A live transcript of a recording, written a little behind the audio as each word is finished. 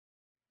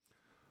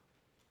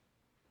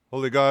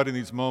Holy God, in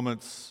these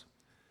moments,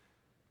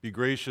 be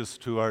gracious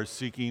to our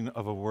seeking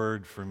of a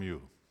word from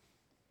you.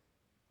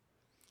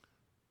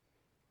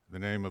 In the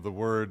name of the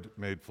Word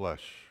made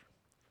flesh.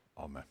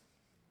 Amen.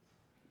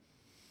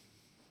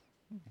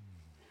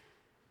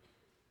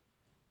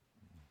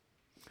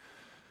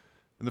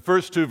 In the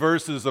first two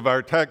verses of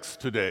our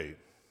text today,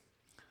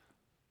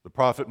 the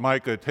prophet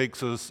Micah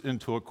takes us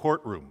into a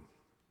courtroom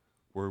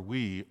where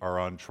we are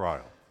on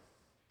trial.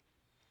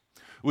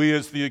 We,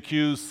 as the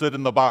accused, sit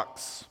in the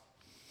box.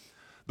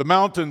 The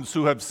mountains,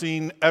 who have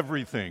seen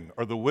everything,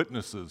 are the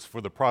witnesses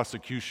for the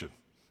prosecution.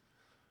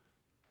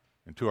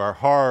 And to our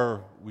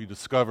horror, we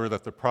discover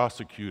that the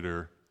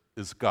prosecutor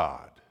is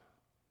God.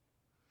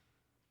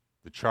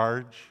 The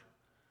charge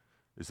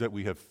is that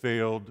we have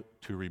failed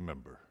to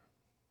remember.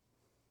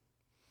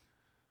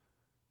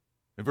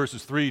 In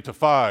verses 3 to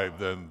 5,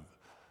 then,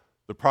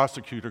 the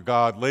prosecutor,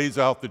 God, lays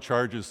out the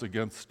charges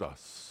against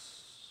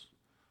us.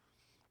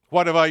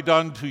 What have I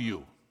done to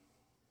you?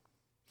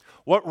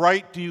 What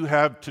right do you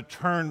have to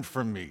turn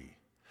from me,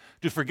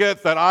 to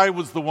forget that I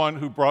was the one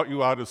who brought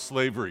you out of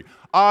slavery?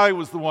 I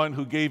was the one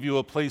who gave you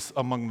a place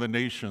among the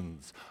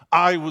nations.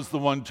 I was the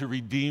one to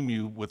redeem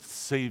you with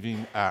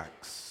saving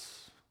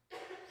acts.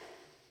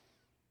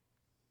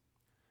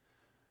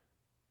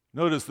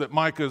 Notice that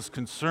Micah's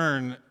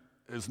concern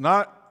is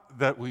not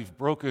that we've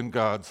broken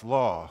God's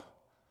law,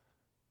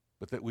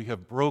 but that we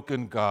have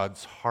broken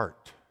God's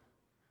heart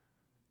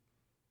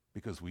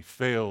because we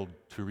failed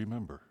to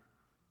remember.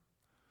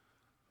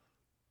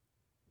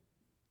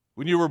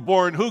 When you were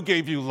born, who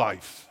gave you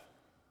life?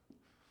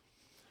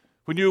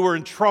 When you were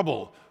in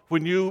trouble,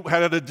 when you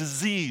had a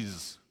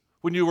disease,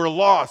 when you were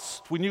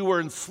lost, when you were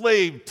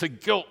enslaved to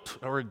guilt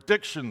or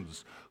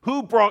addictions,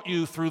 who brought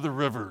you through the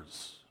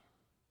rivers?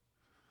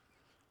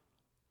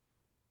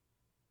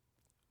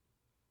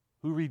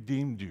 Who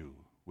redeemed you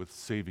with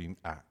saving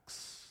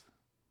acts?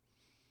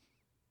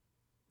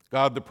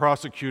 God, the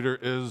prosecutor,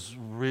 is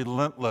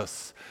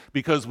relentless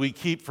because we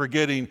keep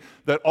forgetting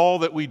that all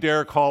that we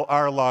dare call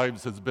our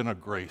lives has been a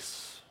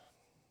grace.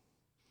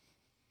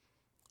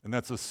 And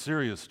that's a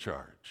serious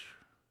charge.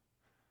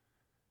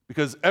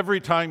 Because every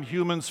time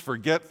humans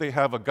forget they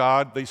have a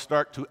God, they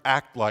start to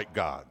act like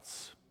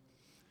gods.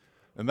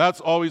 And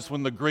that's always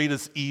when the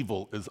greatest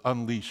evil is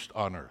unleashed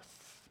on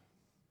earth.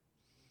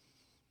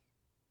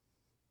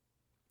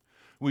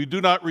 We do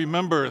not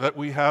remember that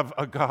we have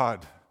a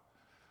God.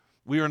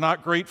 We are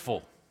not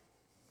grateful.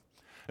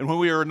 And when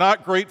we are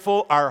not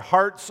grateful, our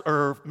hearts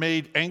are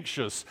made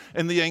anxious.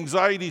 And the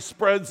anxiety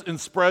spreads and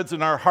spreads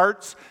in our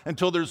hearts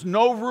until there's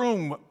no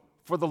room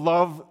for the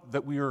love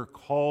that we are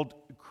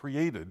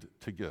created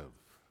to give.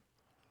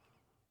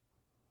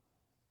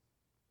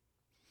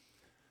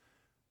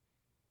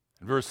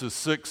 In verses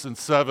 6 and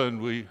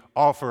 7, we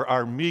offer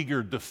our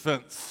meager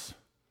defense.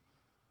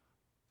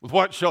 With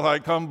what shall I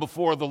come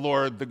before the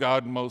Lord, the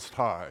God Most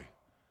High?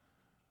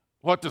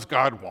 What does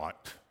God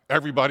want?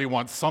 Everybody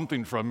wants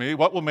something from me.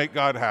 What will make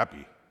God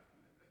happy?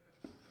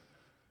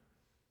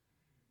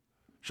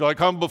 Shall I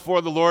come before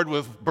the Lord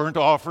with burnt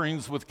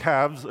offerings with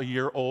calves a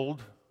year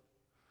old?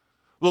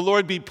 Will the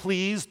Lord be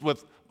pleased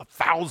with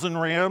 1,000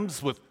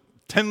 rams, with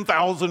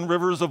 10,000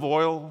 rivers of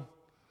oil?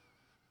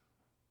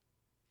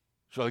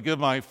 Shall I give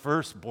my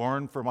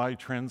firstborn for my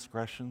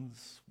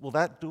transgressions? Will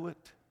that do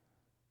it?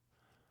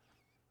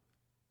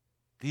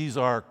 These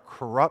are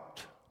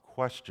corrupt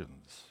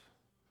questions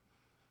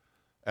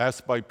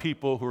asked by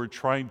people who are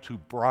trying to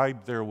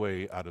bribe their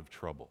way out of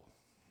trouble.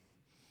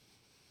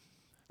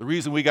 The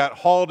reason we got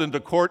hauled into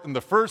court in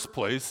the first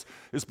place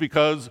is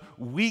because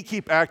we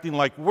keep acting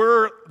like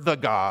we're the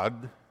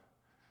God,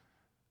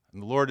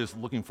 and the Lord is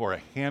looking for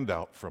a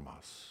handout from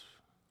us.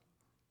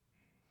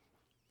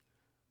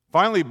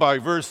 Finally, by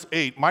verse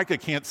 8, Micah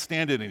can't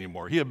stand it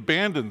anymore. He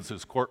abandons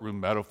his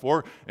courtroom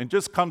metaphor and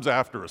just comes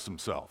after us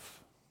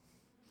himself.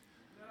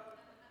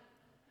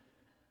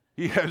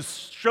 He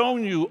has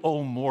shown you,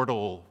 O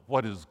mortal,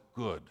 what is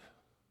good.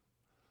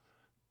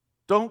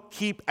 Don't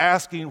keep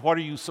asking, what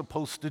are you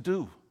supposed to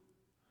do?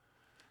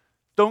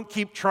 Don't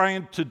keep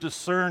trying to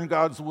discern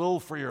God's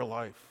will for your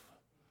life.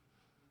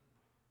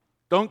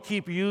 Don't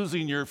keep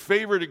using your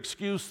favorite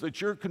excuse that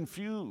you're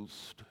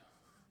confused.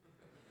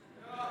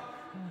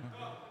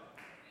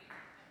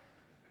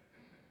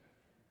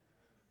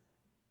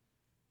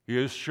 He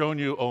has shown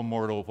you, O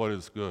mortal, what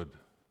is good.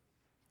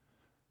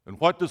 And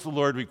what does the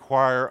Lord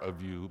require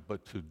of you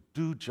but to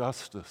do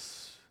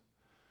justice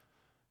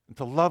and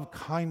to love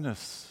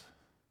kindness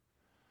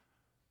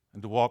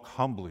and to walk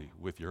humbly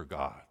with your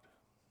God?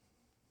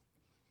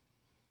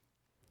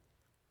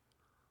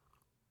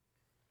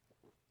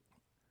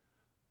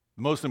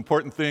 The most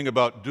important thing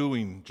about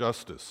doing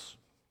justice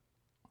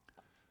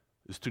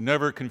is to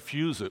never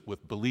confuse it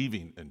with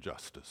believing in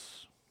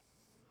justice.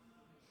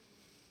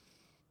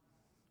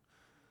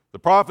 The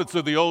prophets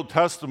of the Old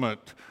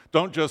Testament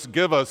don't just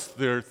give us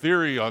their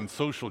theory on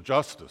social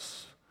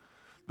justice.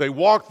 They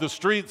walked the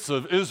streets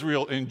of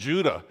Israel and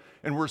Judah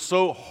and were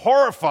so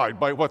horrified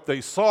by what they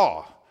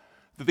saw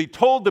that that they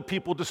told the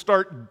people to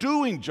start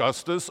doing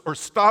justice or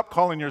stop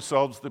calling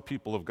yourselves the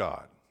people of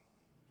God.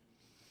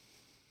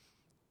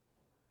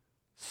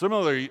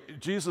 Similarly,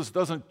 Jesus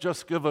doesn't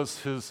just give us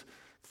his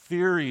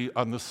theory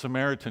on the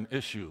Samaritan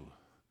issue,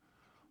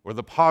 or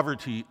the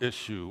poverty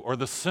issue, or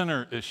the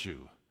sinner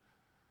issue.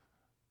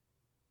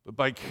 But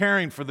by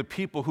caring for the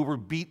people who were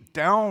beat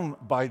down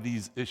by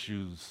these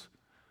issues,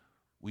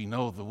 we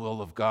know the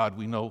will of God,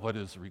 we know what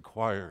is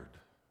required.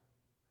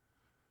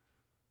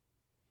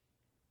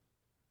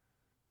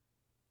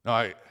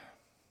 Now,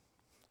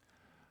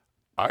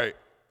 I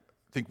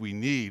think we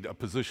need a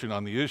position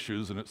on the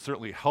issues, and it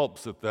certainly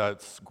helps if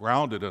that's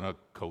grounded in a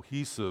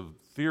cohesive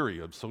theory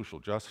of social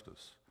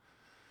justice.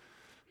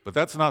 But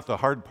that's not the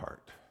hard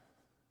part.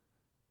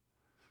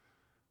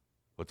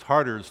 What's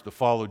harder is to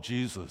follow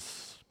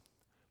Jesus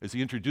as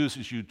he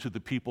introduces you to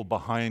the people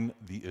behind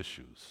the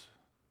issues.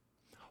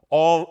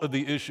 All of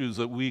the issues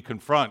that we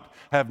confront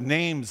have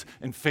names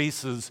and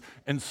faces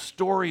and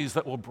stories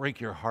that will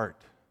break your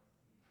heart.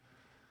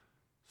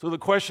 So the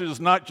question is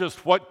not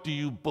just what do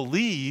you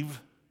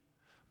believe,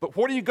 but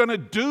what are you going to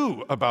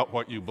do about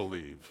what you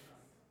believe?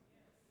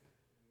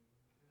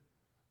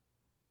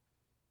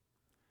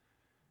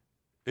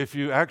 If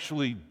you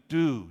actually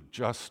do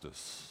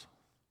justice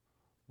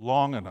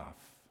long enough,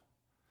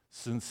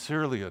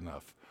 sincerely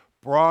enough,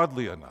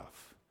 broadly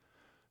enough,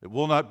 it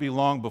will not be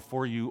long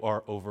before you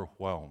are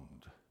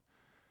overwhelmed.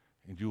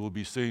 And you will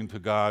be saying to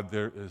God,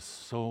 there is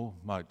so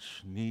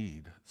much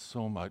need,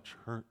 so much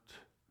hurt.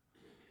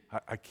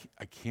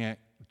 I can't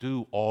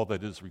do all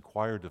that is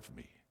required of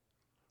me.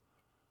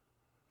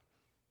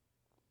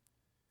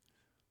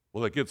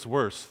 Well, it gets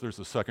worse. There's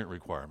a second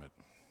requirement.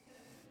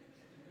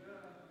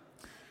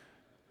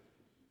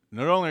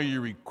 Not only are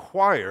you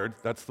required,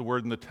 that's the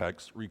word in the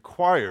text,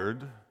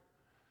 required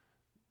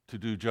to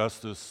do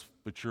justice,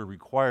 but you're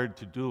required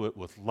to do it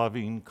with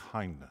loving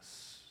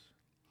kindness.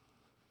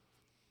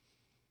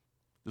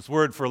 This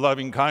word for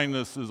loving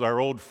kindness is our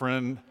old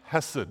friend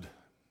Hesed.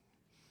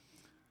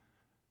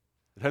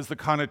 It has the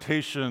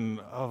connotation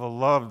of a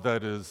love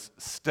that is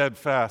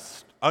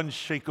steadfast,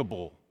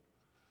 unshakable,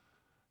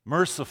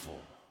 merciful,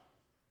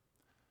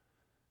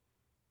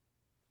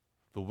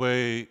 the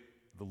way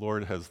the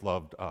Lord has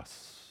loved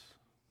us.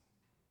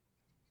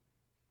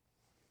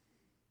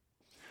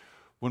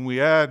 When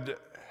we add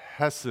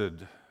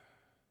Hesed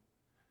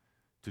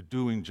to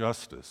doing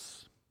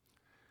justice,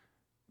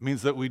 it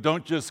means that we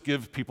don't just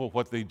give people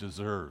what they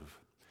deserve.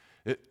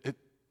 It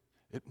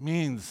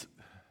means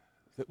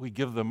that we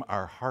give them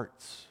our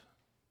hearts.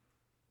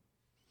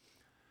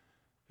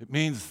 It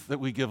means that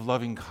we give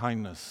loving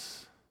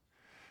kindness.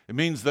 It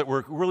means that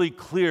we're really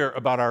clear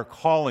about our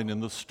calling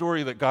and the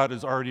story that God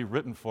has already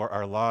written for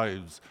our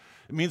lives.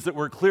 It means that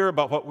we're clear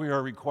about what we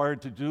are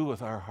required to do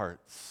with our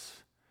hearts.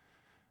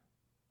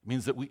 It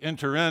means that we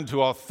enter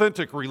into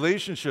authentic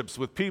relationships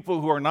with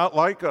people who are not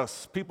like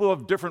us, people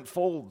of different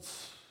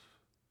folds.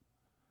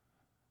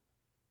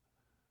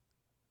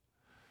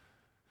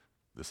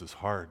 This is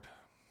hard.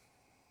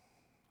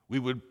 We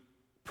would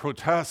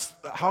protest,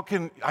 how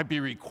can I be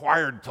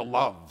required to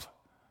love?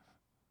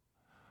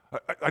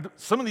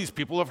 Some of these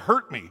people have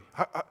hurt me.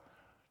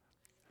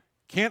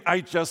 Can't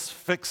I just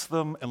fix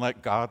them and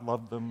let God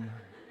love them?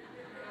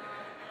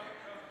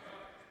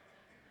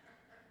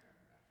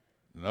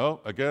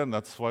 No, again,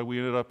 that's why we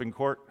ended up in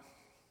court.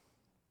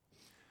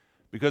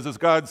 Because as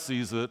God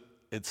sees it,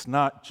 it's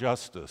not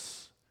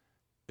justice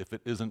if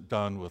it isn't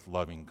done with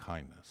loving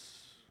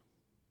kindness.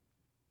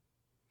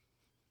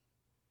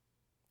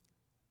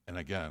 And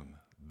again,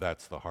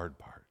 that's the hard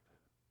part.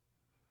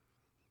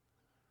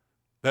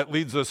 That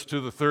leads us to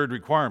the third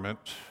requirement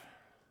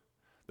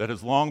that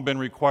has long been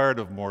required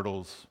of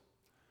mortals,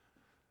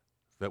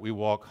 that we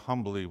walk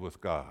humbly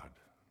with God.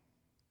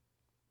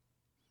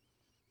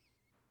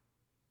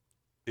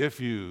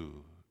 If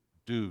you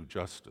do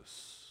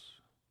justice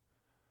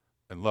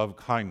and love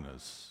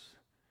kindness,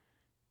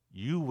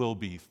 you will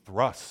be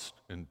thrust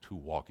into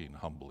walking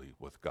humbly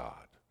with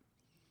God.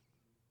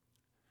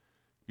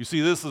 You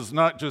see, this is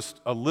not just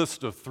a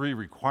list of 3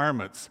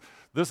 requirements.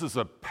 This is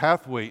a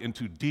pathway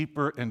into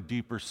deeper and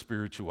deeper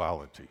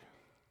spirituality.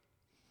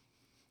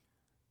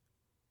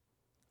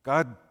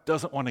 God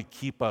doesn't want to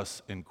keep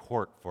us in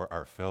court for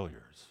our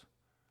failures.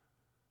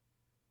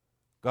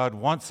 God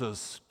wants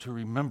us to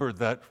remember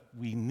that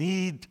we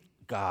need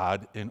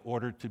God in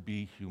order to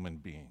be human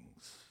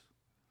beings.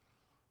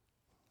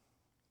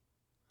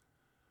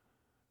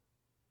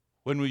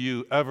 When will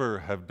you ever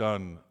have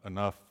done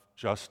enough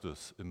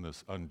justice in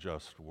this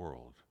unjust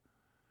world?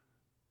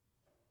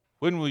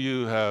 When will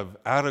you have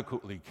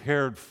adequately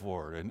cared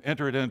for and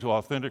entered into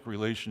authentic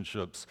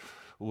relationships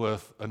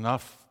with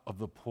enough of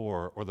the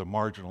poor or the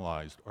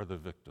marginalized or the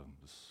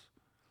victims?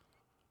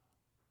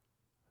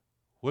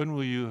 When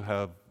will you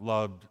have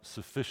loved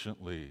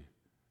sufficiently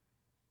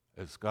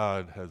as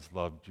God has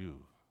loved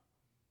you?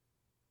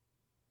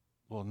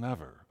 Well,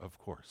 never, of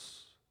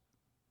course.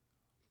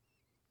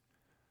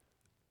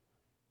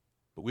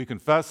 But we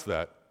confess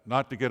that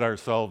not to get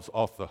ourselves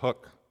off the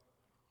hook.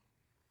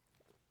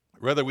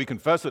 Rather, we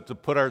confess it to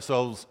put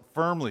ourselves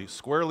firmly,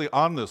 squarely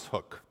on this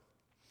hook.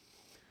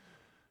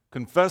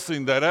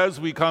 Confessing that as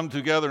we come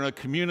together in a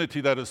community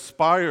that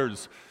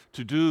aspires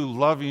to do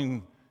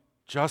loving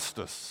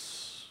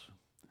justice,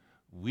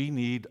 we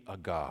need a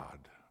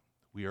God.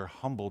 We are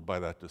humbled by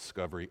that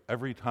discovery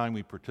every time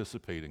we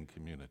participate in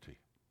community.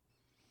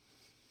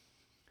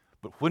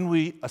 But when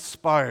we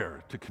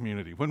aspire to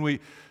community, when we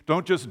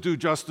don't just do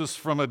justice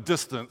from a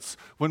distance,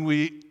 when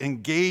we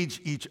engage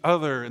each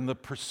other in the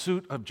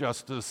pursuit of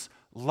justice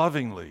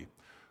lovingly,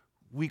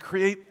 we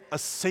create a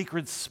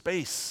sacred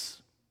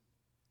space,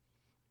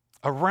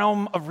 a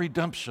realm of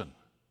redemption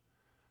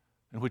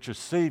in which a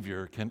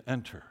Savior can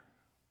enter.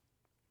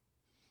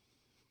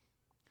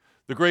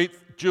 The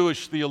great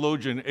Jewish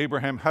theologian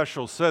Abraham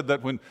Heschel said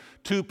that when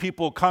two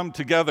people come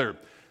together,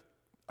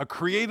 a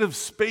creative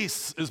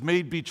space is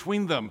made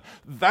between them.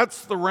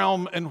 That's the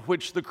realm in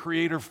which the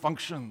Creator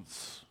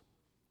functions.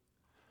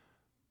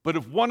 But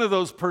if one of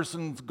those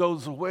persons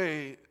goes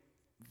away,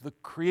 the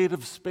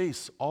creative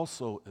space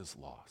also is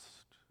lost.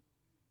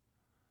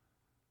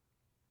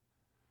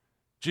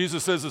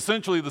 Jesus says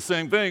essentially the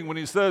same thing when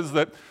he says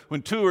that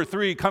when 2 or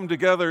 3 come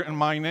together in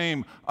my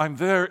name, I'm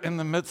there in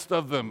the midst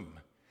of them.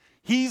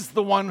 He's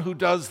the one who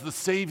does the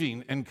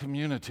saving in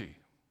community.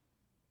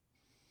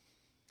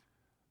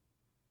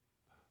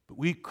 But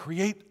we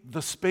create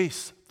the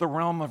space, the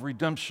realm of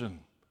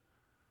redemption,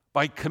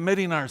 by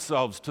committing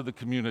ourselves to the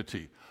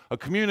community, a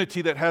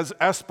community that has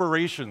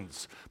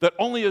aspirations that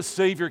only a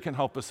Savior can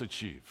help us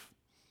achieve.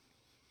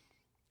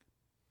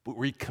 But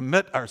we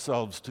commit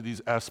ourselves to these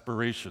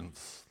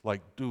aspirations,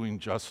 like doing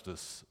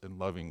justice and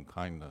loving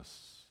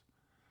kindness.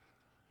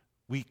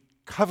 We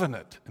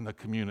covenant in the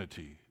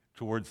community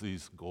towards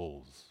these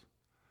goals.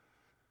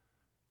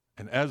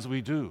 And as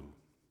we do,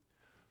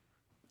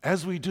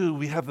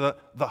 we have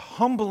the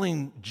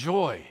humbling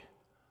joy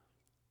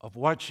of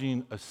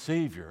watching a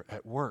Savior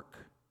at work,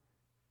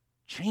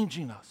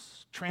 changing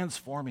us,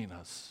 transforming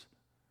us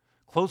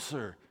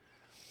closer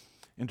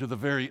into the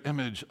very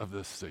image of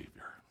this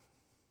Savior.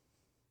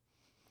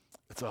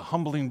 It's a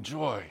humbling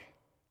joy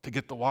to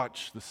get to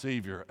watch the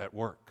Savior at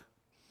work.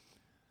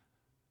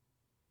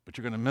 But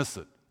you're going to miss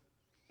it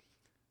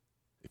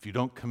if you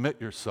don't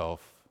commit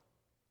yourself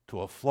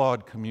to a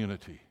flawed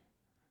community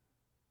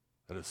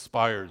that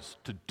aspires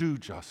to do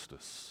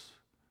justice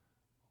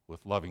with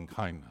loving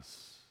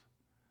kindness,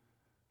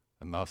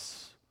 and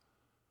thus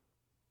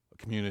a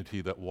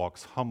community that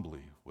walks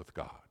humbly with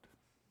God.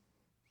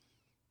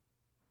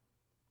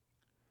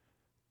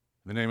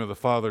 In the name of the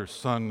Father,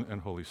 Son,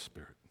 and Holy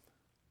Spirit,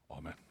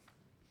 amen.